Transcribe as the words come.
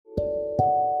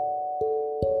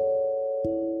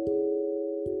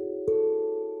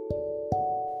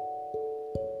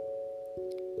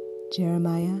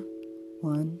Jeremiah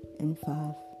 1 and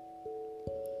 5.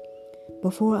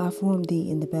 Before I formed thee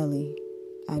in the belly,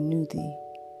 I knew thee.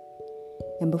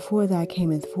 And before thou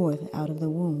camest forth out of the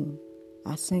womb,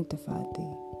 I sanctified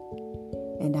thee.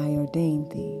 And I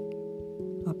ordained thee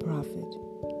a prophet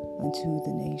unto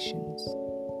the nations.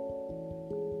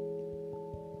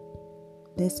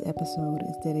 This episode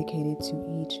is dedicated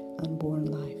to each unborn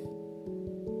life.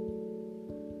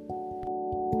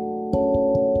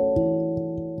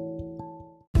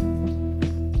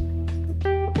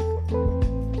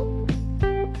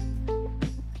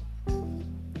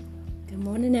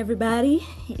 Everybody,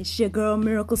 it's your girl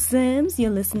Miracle Sims.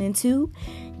 You're listening to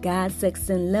God, Sex,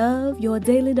 and Love, your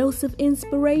daily dose of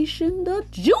inspiration, the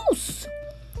juice.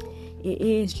 It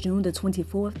is June the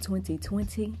 24th,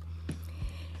 2020,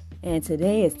 and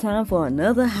today it's time for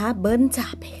another hot button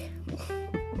topic.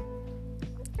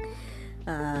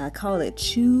 I call it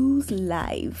Choose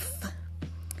Life.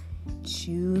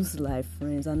 Choose life,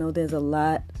 friends. I know there's a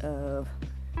lot of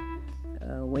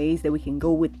ways that we can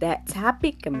go with that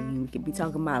topic. I mean, we could be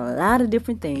talking about a lot of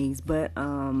different things, but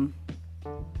I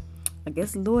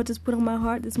guess the Lord just put on my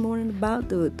heart this morning about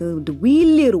the wee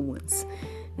little ones.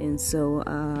 And so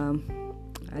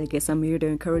I guess I'm here to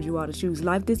encourage you all to choose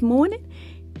life this morning.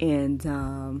 And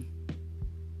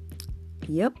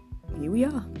yep, here we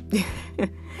are.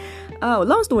 Oh,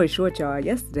 long story short, y'all,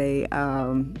 yesterday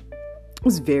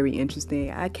was very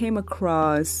interesting. I came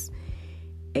across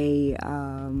a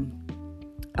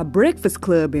Breakfast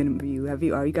Club interview.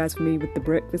 Are you guys familiar with the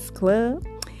Breakfast Club?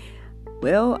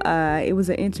 Well, it was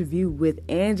an interview with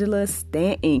Angela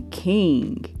Stanton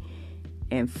King.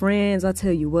 And friends, I'll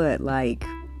tell you what, like,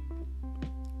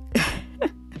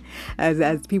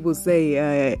 as people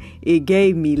say, it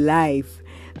gave me life.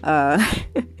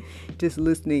 Just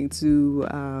listening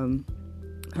to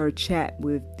her chat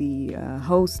with the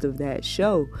host of that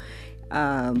show.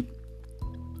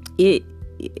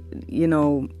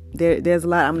 There's a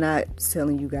lot. I'm not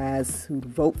telling you guys who to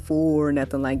vote for or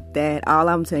nothing like that. All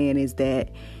I'm saying is that,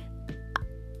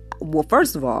 well,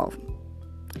 first of all,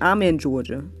 I'm in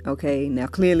Georgia. Okay. Now,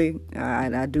 clearly,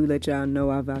 I do let y'all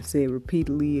know I've said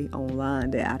repeatedly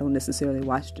online that I don't necessarily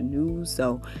watch the news.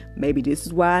 So maybe this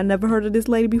is why I never heard of this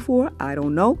lady before. I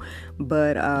don't know.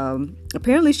 But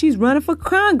apparently she's running for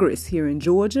Congress here in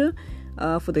Georgia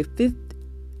for the 5th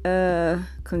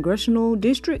congressional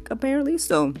district, apparently.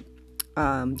 So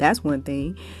that's one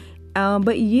thing.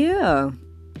 But yeah,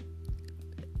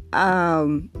 I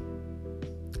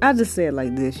just say it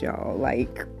like this, y'all.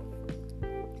 Like,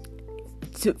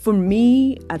 for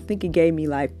me, I think it gave me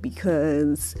life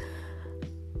because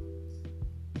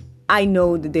I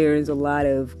know that there is a lot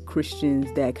of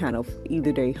Christians that kind of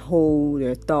either they hold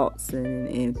their thoughts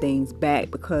and things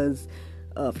back because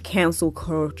of cancel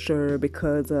culture,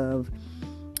 because of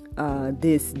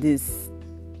this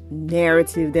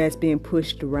narrative that's being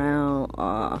pushed around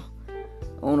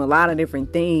on a lot of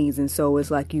different things. And so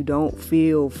it's like you don't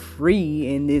feel free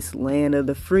in this land of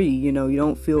the free. You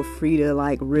don't feel free to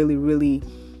like really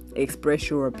express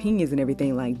your opinions and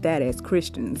everything like that as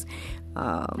Christians.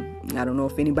 I don't know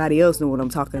if anybody else know what I'm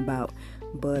talking about,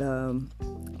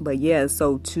 but yeah,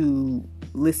 so to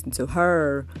listen to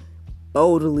her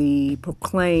boldly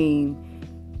proclaim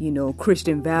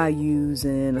Christian values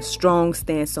and a strong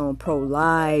stance on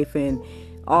pro-life and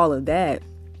all of that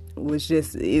it was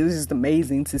just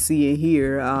amazing to see and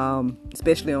hear,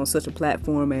 especially on such a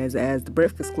platform as the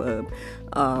Breakfast Club,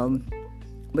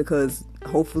 because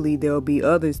hopefully there'll be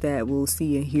others that will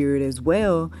see and hear it as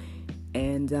well.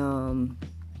 And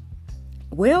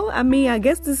well, I mean, I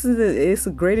guess it's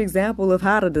a great example of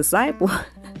how to disciple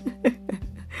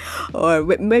or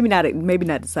maybe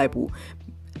not disciple,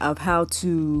 of how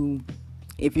to,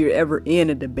 if you're ever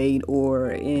in a debate or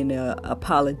in a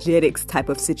apologetics type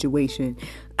of situation,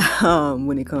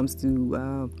 when it comes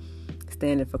to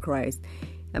standing for Christ.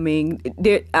 I mean,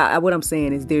 what I'm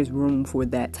saying is there's room for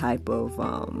that type of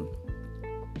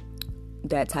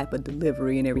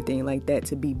delivery and everything like that,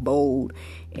 to be bold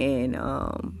and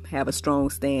have a strong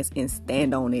stance and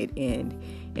stand on it and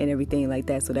everything like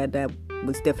that. So that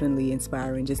was definitely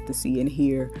inspiring just to see and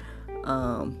hear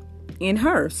in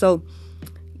her. So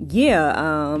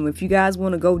yeah, if you guys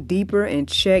want to go deeper and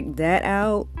check that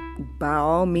out, by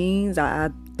all means.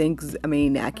 I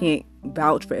can't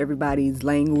vouch for everybody's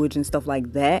language and stuff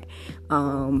like that,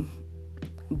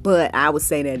 but I would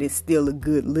say that it's still a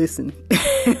good listen.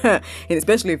 And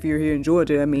especially if you're here in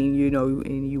Georgia, I mean,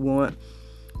 and you want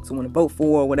someone to vote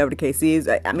for or whatever the case is.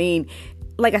 I mean,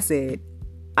 like I said,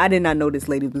 I did not know this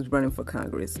lady was running for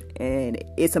Congress, and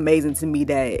it's amazing to me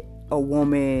that a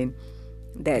woman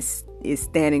is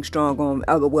standing strong on,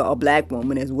 well, a black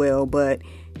woman as well, but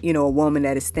a woman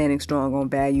that is standing strong on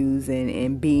values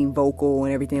and being vocal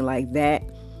and everything like that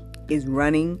is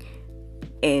running.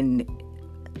 And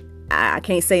I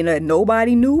can't say that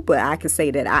nobody knew, but I can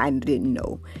say that I didn't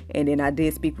know. And then I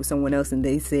did speak with someone else and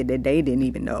they said that they didn't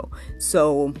even know.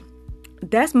 So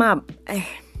that's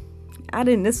I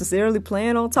didn't necessarily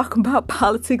plan on talking about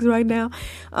politics right now.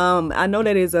 I know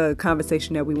that is a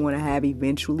conversation that we want to have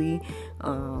eventually.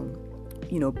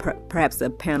 Perhaps a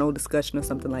panel discussion or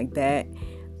something like that.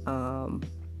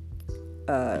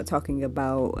 Talking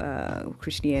about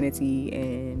Christianity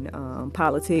and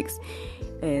politics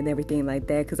and everything like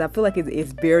that, because I feel like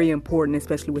it's very important,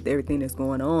 especially with everything that's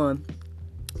going on.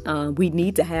 We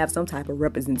need to have some type of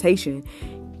representation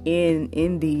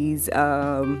in these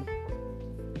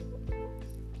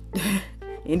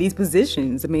in these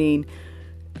positions. I mean,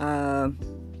 but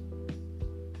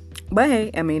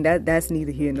hey, I mean that's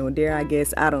neither here nor there, I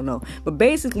guess. I don't know, but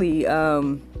basically,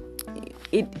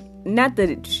 not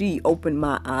that she opened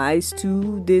my eyes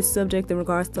to this subject in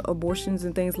regards to abortions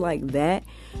and things like that,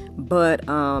 but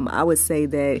I would say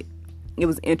that it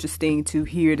was interesting to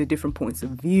hear the different points of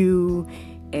view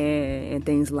and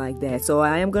things like that. So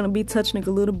I am going to be touching a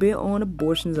little bit on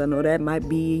abortions. I know that might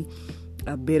be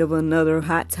a bit of another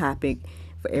hot topic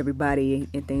for everybody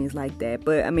and things like that,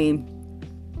 but I mean,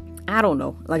 I don't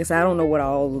know. Like I said, I don't know what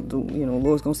all the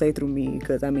Lord's gonna say through me,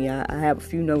 because I mean I have a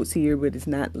few notes here, but it's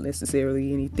not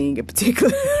necessarily anything in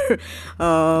particular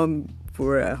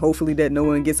for hopefully that no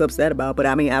one gets upset about. But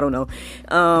I mean, I don't know.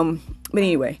 But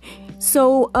anyway,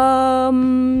 so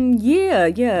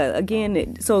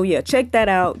check that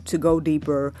out to go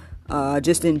deeper.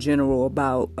 Just in general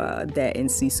about that,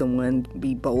 and see someone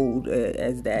be bold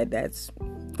as that.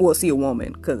 See a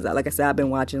woman, because like I said, I've been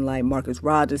watching like Marcus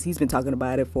Rogers. He's been talking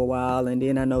about it for a while, and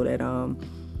then I know that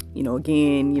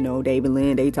David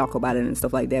Lynn, they talk about it and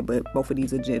stuff like that. But both of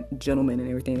these are gentlemen and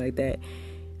everything like that.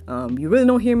 You really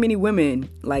don't hear many women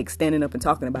like standing up and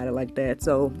talking about it like that.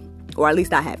 So, or at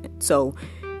least I haven't. So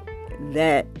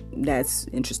that's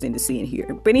interesting to see and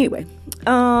hear. But anyway,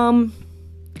 I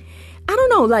don't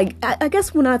know. Like I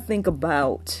guess when I think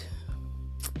about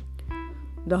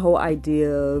the whole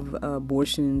idea of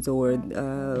abortions or,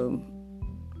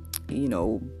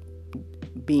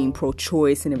 being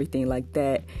pro-choice and everything like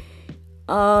that,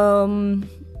 I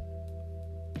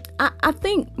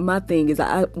think my thing is,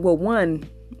 one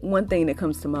thing that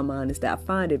comes to my mind is that I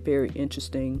find it very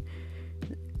interesting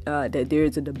that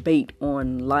there's a debate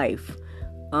on life,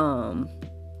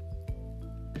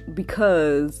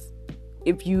 because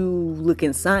if you look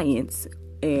in science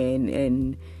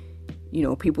and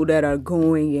people that are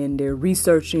going and they're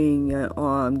researching,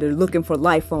 they're looking for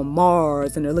life on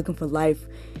Mars, and they're looking for life,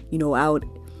 out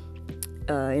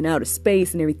in outer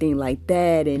space and everything like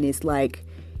that. And it's like,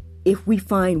 if we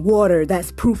find water,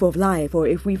 that's proof of life. Or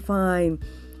if we find,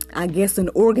 I guess, an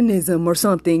organism or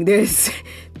something,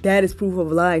 that is proof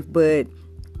of life. But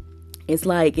it's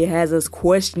like, it has us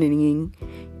questioning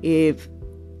if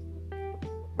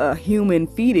a human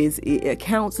fetus, it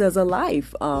counts as a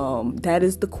life. That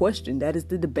is the question. That is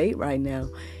the debate right now.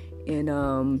 And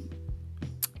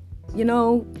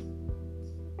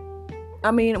I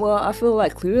mean, well, I feel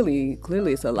like clearly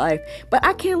it's a life. But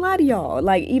I can't lie to y'all.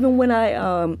 Like, even when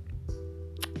I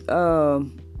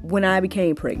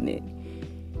became pregnant,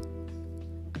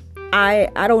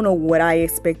 I don't know what I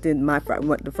expected.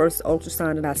 The first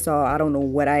ultrasound that I saw, I don't know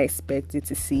what I expected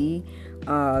to see.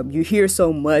 You hear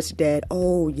so much that,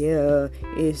 oh yeah,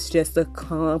 it's just a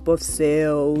clump of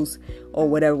cells or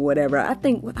whatever. I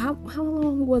think, how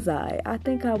long was I? I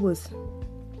think I was,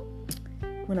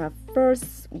 when I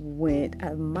first went,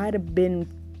 I might have been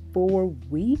 4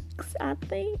 weeks, I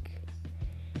think.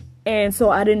 And so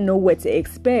I didn't know what to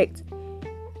expect.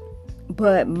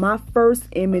 But my first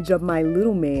image of my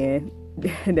little man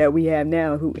that we have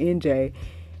now, who NJ,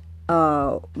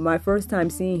 my first time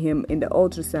seeing him in the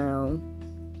ultrasound,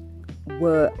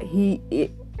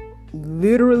 it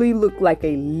literally looked like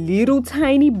a little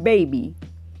tiny baby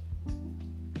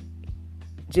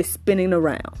just spinning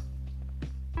around.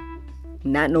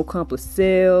 Not no clump of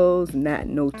cells, not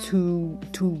no two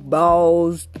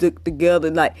balls stuck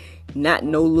together, like not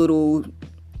no little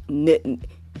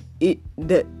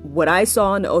what I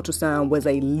saw in the ultrasound was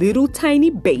a little tiny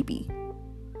baby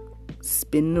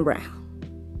spinning around.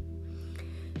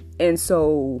 And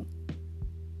so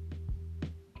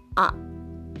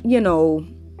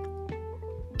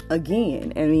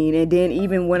again, I mean, and then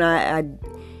even when I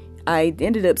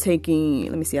ended up taking,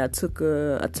 let me see, I took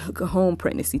a home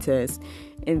pregnancy test,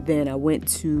 And then I went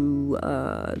to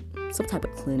some type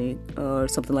of clinic or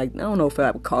something like, I don't know if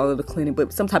I would call it a clinic,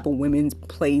 but some type of women's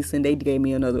place, and they gave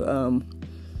me another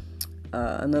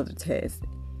test.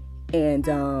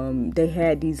 And they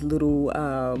had these little,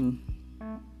 I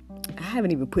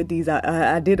haven't even put these out.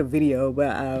 I did a video,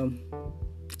 but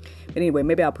anyway,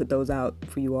 maybe I'll put those out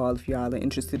for you all if y'all are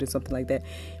interested in something like that.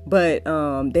 But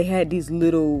they had these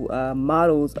little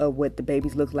models of what the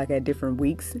babies look like at different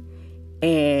weeks,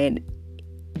 and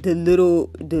the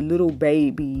little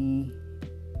baby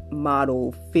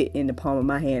model fit in the palm of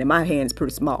my hand, and my hand is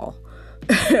pretty small.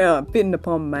 Fit in the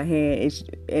palm of my hand,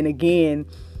 and again,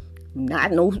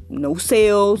 not no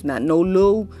cells, not no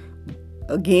little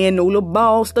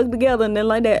balls stuck together and then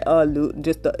like that.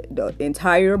 Just the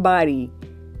entire body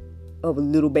of a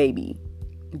little baby,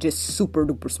 just super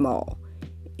duper small,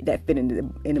 that fit in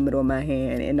the middle of my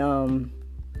hand. And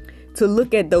to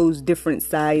look at those different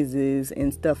sizes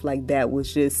and stuff like that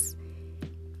was just,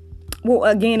 well,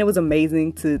 again, it was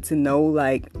amazing to know,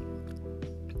 like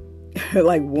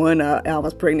like one, I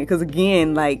was pregnant, because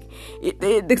again, like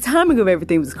the timing of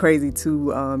everything was crazy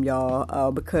too,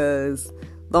 y'all, because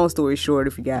long story short,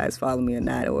 if you guys follow me or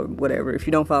not or whatever, if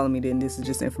you don't follow me, then this is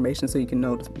just information so you can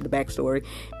know the backstory.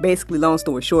 Basically, long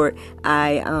story short,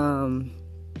 I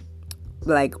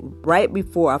like right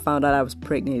before I found out I was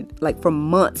pregnant, like for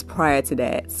months prior to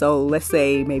that, so let's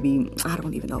say maybe, I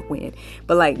don't even know when,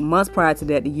 but like months prior to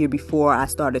that, the year before I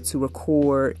started to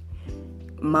record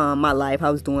my life, I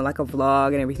was doing like a vlog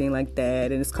and everything like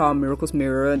that, and it's called Miracles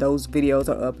Mirror. Those videos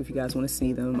are up if you guys want to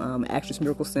see them. Actress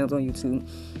Miracle Sims on YouTube.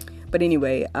 But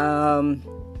anyway,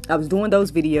 I was doing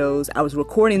those videos. I was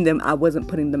recording them. I wasn't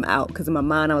putting them out because in my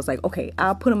mind I was like, okay,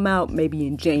 I'll put them out maybe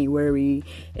in January,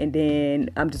 and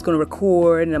then I'm just going to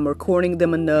record, and I'm recording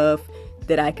them enough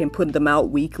that I can put them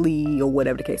out weekly or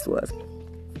whatever the case was.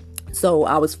 So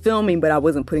I was filming, but I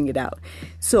wasn't putting it out.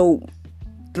 So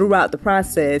throughout the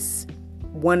process,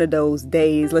 one of those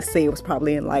days, let's say it was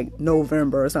probably in like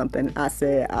November or something, I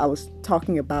was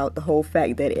talking about the whole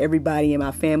fact that everybody in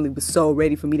my family was so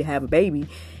ready for me to have a baby,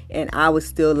 and I was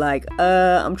still like,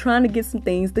 I'm trying to get some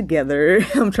things together.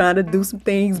 I'm trying to do some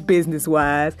things business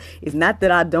wise. It's not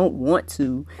that I don't want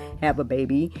to have a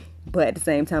baby, but at the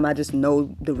same time, I just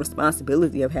know the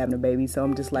responsibility of having a baby. So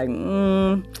I'm just like,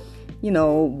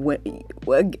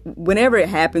 whenever it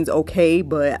happens, okay,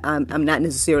 but I'm not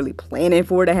necessarily planning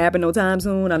for it to happen no time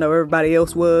soon. I know everybody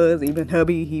else was, even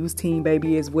hubby, he was teen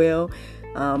baby as well.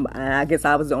 I guess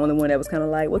I was the only one that was kind of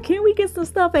like, well, can we get some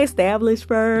stuff established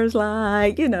first,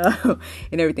 like, and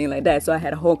everything like that. So I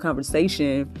had a whole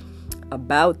conversation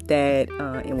about that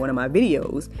in one of my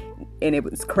videos, and it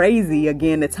was crazy,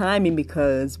 again, the timing,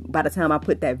 because by the time I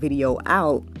put that video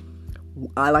out,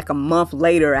 like a month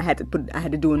later, I had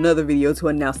to do another video to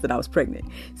announce that I was pregnant.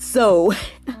 So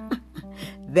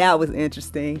that was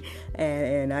interesting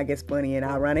and I guess funny and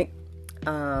ironic.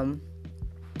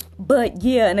 But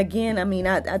yeah, and again, I mean,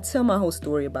 I tell my whole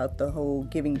story about the whole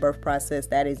giving birth process.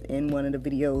 That is in one of the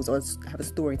videos, or I have a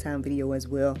story time video as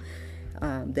well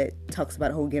that talks about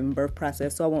the whole giving birth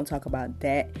process. So I won't talk about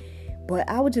that. But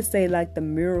I would just say, like, the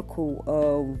miracle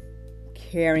of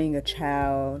carrying a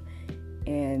child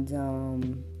and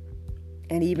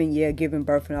even giving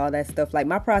birth and all that stuff. Like,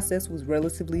 my process was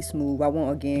relatively smooth. I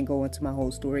won't again go into my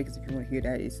whole story, because if you want to hear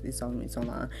that, it's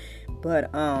online.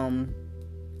 But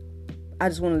I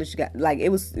just want to let you guys, like, it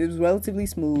was relatively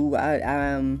smooth.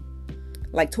 I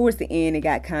like towards the end, it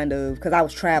got kind of, because I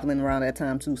was traveling around that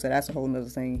time too, so that's a whole nother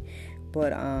thing.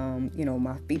 But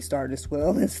my feet started to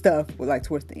swell and stuff, like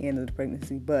towards the end of the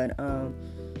pregnancy. But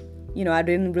I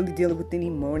didn't really deal with any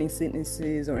morning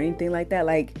sicknesses or anything like that.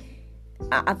 Like,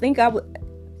 I think I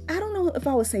don't know if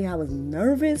I would say I was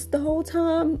nervous the whole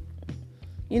time.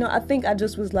 I think I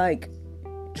just was like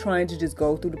trying to just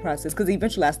go through the process, because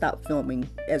eventually I stopped filming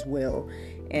as well.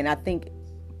 And I think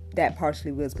that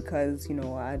partially was because,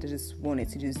 I just wanted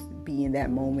to just be in that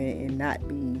moment and not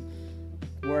be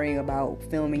worrying about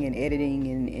filming and editing,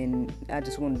 and I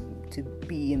just wanted to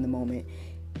be in the moment.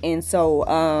 And so,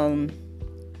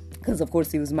 because of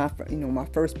course it was my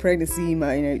first pregnancy,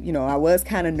 I was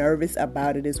kind of nervous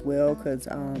about it as well, because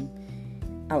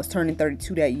I was turning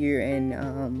 32 that year, and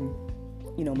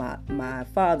my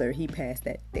father, he passed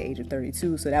at the age of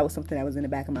 32, so that was something that was in the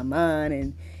back of my mind,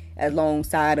 and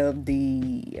alongside of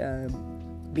the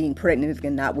being pregnant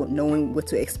and not knowing what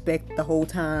to expect the whole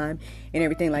time and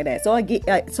everything like that. So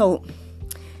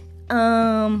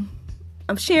I'm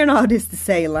sharing all this to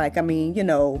say, like, I mean,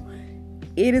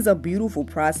 it is a beautiful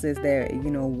process that,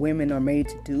 women are made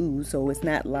to do. So it's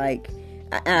not like,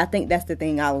 I think that's the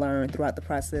thing I learned throughout the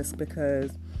process,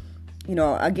 because,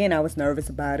 again, I was nervous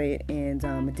about it, and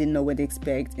I didn't know what to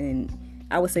expect. And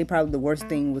I would say probably the worst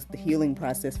thing was the healing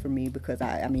process for me, because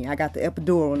I got the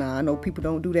epidural now. I know people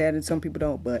don't do that and some people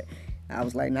don't, but I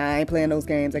was like, nah, I ain't playing those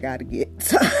games. I'm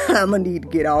gonna need to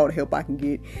get all the help I can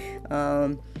get.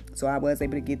 So I was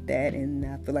able to get that, and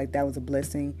I feel like that was a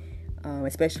blessing,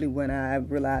 especially when I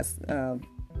realized,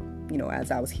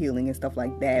 as I was healing and stuff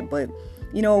like that. But,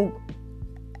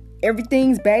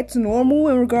 everything's back to normal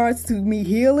in regards to me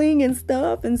healing and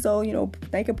stuff. And so,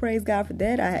 thank and praise God for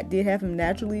that. I did have him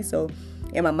naturally. So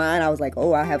in my mind, I was like,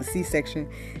 oh, I have a C-section.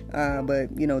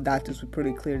 But, doctors were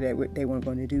pretty clear that they weren't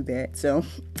going to do that. So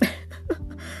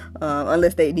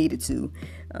unless they needed to.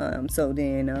 So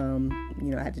then,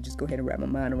 I had to just go ahead and wrap my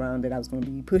mind around that I was going to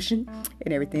be pushing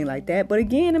and everything like that. But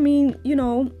again,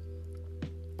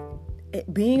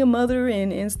 being a mother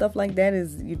and stuff like that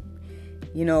is,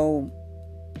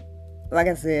 like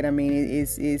I said,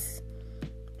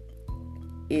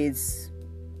 it's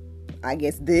I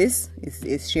guess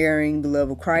it's sharing the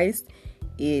love of Christ.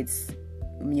 It's,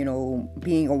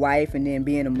 being a wife and then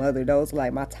being a mother. Those are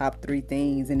like my top 3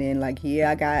 things. And then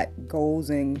I got goals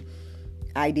and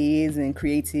ideas and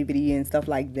creativity and stuff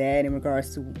like that in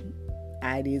regards to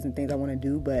ideas and things I want to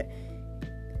do. But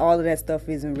all of that stuff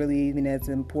isn't really even as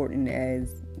important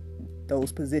as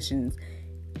those positions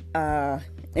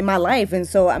in my life. And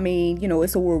so,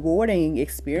 it's a rewarding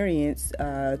experience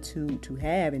to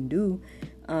have and do.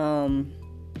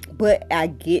 But I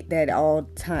get that all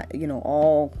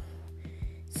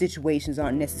situations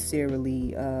aren't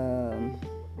necessarily,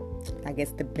 I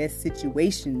guess, the best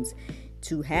situations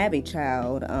to have a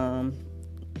child. I'm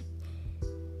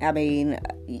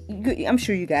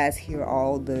sure you guys hear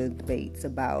all the debates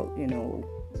about,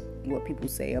 what people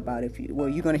say about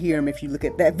you're going to hear them if you look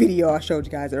at that video I showed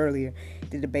you guys earlier,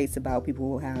 the debates about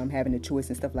people having a choice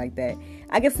and stuff like that.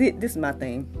 I guess this is my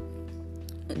thing,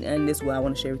 and this is what I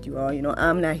want to share with you all.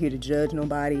 I'm not here to judge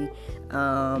nobody.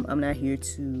 I'm not here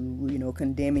to,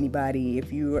 condemn anybody.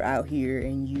 If you were out here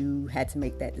and you had to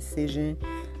make that decision,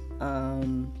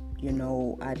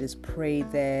 I just pray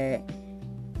that,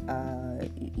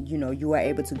 you are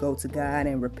able to go to God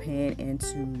and repent and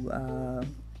to,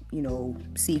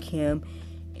 seek Him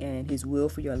and His will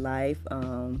for your life.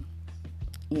 And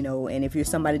if you're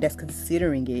somebody that's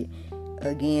considering it,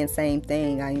 again, same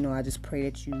thing. I just pray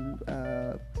that you,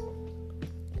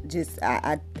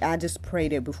 I just pray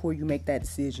that before you make that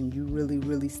decision, you really,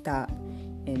 really stop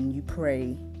and you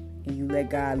pray and you let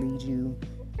God lead you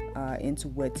into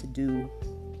what to do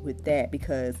with that.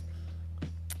 Because,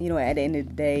 at the end of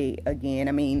the day,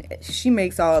 again, she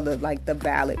makes all the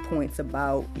valid points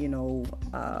about,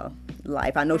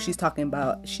 life. I know she's talking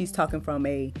from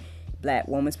a Black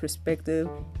woman's perspective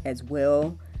as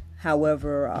well.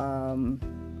 However,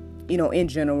 in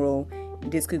general,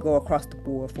 this could go across the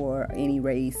board for any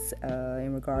race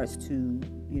in regards to,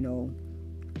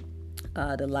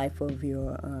 the life of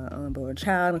your unborn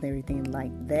child and everything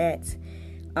like that.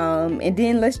 And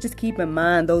then let's just keep in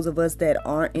mind those of us that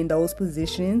aren't in those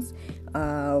positions.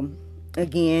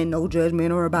 Again, no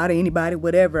judgment or about anybody,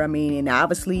 whatever. And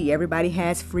obviously everybody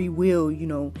has free will.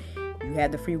 You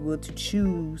have the free will to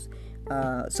choose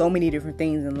so many different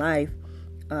things in life.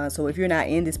 So if you're not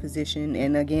in this position,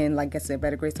 and again, like I said, by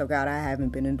the grace of God, I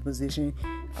haven't been in the position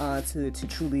to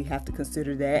truly have to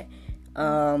consider that.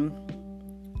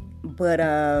 But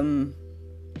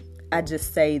I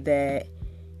just say that,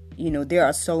 there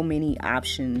are so many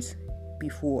options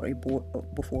before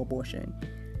abortion.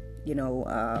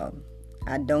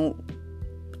 I don't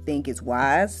think it's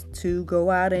wise to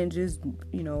go out and just,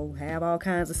 have all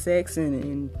kinds of sex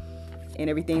and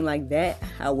everything like that.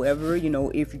 However,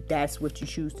 if that's what you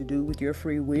choose to do with your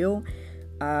free will,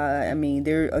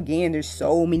 there's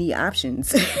so many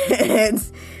options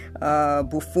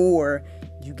before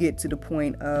you get to the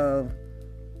point of,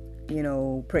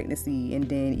 pregnancy and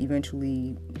then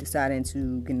eventually deciding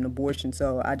to get an abortion.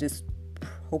 So I just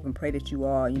hope and pray that you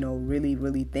all, really,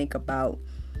 really think about,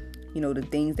 the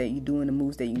things that you do and the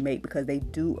moves that you make, because they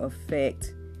do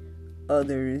affect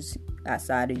others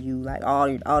outside of you, like all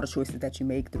the choices that you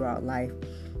make throughout life.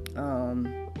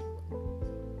 And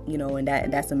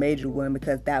that's a major one,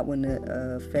 because that one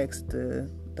affects the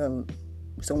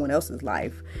someone else's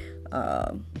life.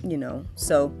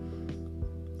 So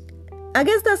I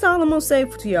guess that's all I'm gonna say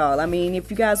to y'all. If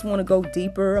you guys want to go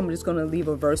deeper, I'm just gonna leave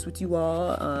a verse with you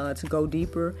all to go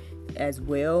deeper as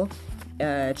well.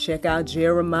 Check out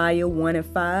Jeremiah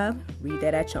 1:5. Read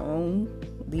that at your own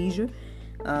leisure.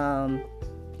 I've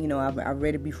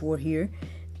read it before here,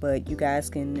 but you guys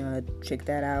can check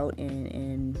that out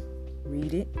and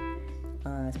read it.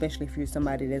 especially if you're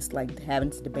somebody that's like having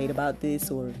to debate about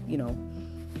this or,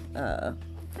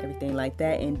 everything like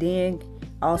that. And then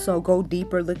also go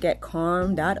deeper, look at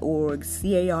carm.org,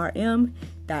 CARM.org.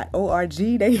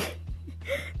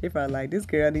 They probably like, this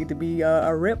girl need to be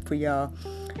a rep for y'all.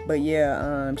 But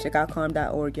yeah, check out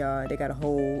carm.org, y'all. They got a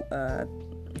whole,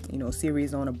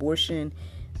 series on abortion.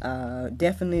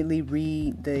 Definitely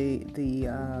read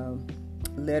the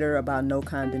letter about no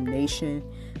condemnation.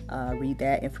 Read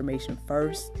that information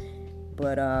first.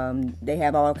 But they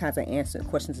have all kinds of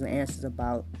questions and answers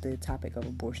about the topic of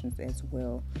abortions as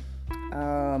well.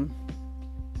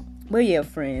 But yeah,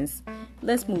 friends,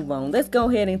 let's move on. Let's go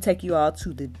ahead and take you all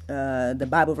to the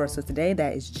Bible verse of today.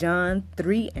 That is John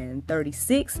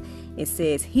 3:36. It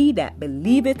says, "He that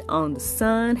believeth on the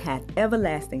Son hath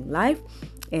everlasting life,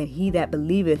 and he that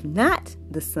believeth not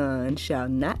the Son shall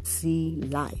not see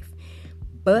life,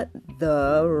 but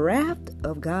the wrath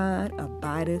of God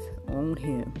abideth on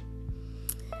him."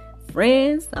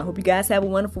 Friends, I hope you guys have a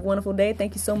wonderful, wonderful day.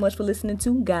 Thank you so much for listening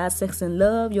to God, Sex, and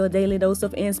Love, your daily dose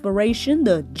of inspiration,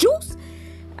 the juice.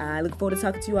 I look forward to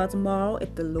talking to you all tomorrow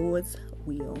if the Lord's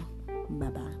will.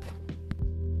 Bye-bye.